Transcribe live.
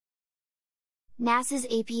NASA's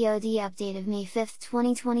APOD update of May 5,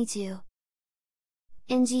 2022.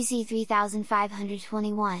 NGC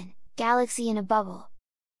 3521, Galaxy in a Bubble.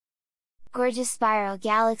 Gorgeous spiral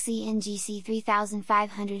galaxy NGC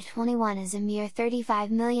 3521 is a mere 35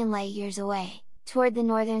 million light-years away, toward the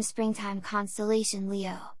northern springtime constellation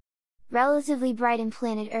Leo. Relatively bright in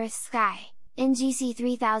planet Earth's sky, NGC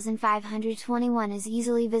 3521 is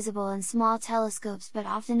easily visible in small telescopes but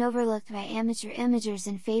often overlooked by amateur imagers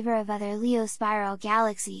in favor of other Leo spiral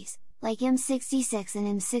galaxies, like M66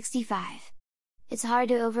 and M65. It's hard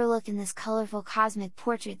to overlook in this colorful cosmic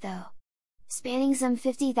portrait though. Spanning some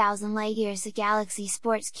 50,000 light-years, the galaxy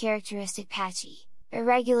sports characteristic patchy,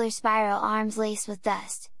 irregular spiral arms laced with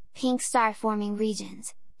dust, pink star-forming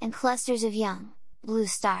regions, and clusters of young, blue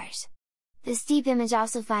stars. This deep image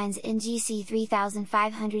also finds NGC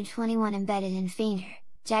 3521 embedded in fainter,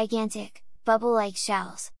 gigantic, bubble-like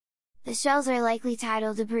shells. The shells are likely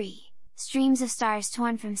tidal debris, streams of stars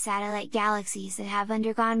torn from satellite galaxies that have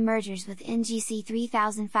undergone mergers with NGC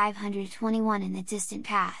 3521 in the distant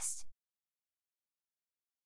past.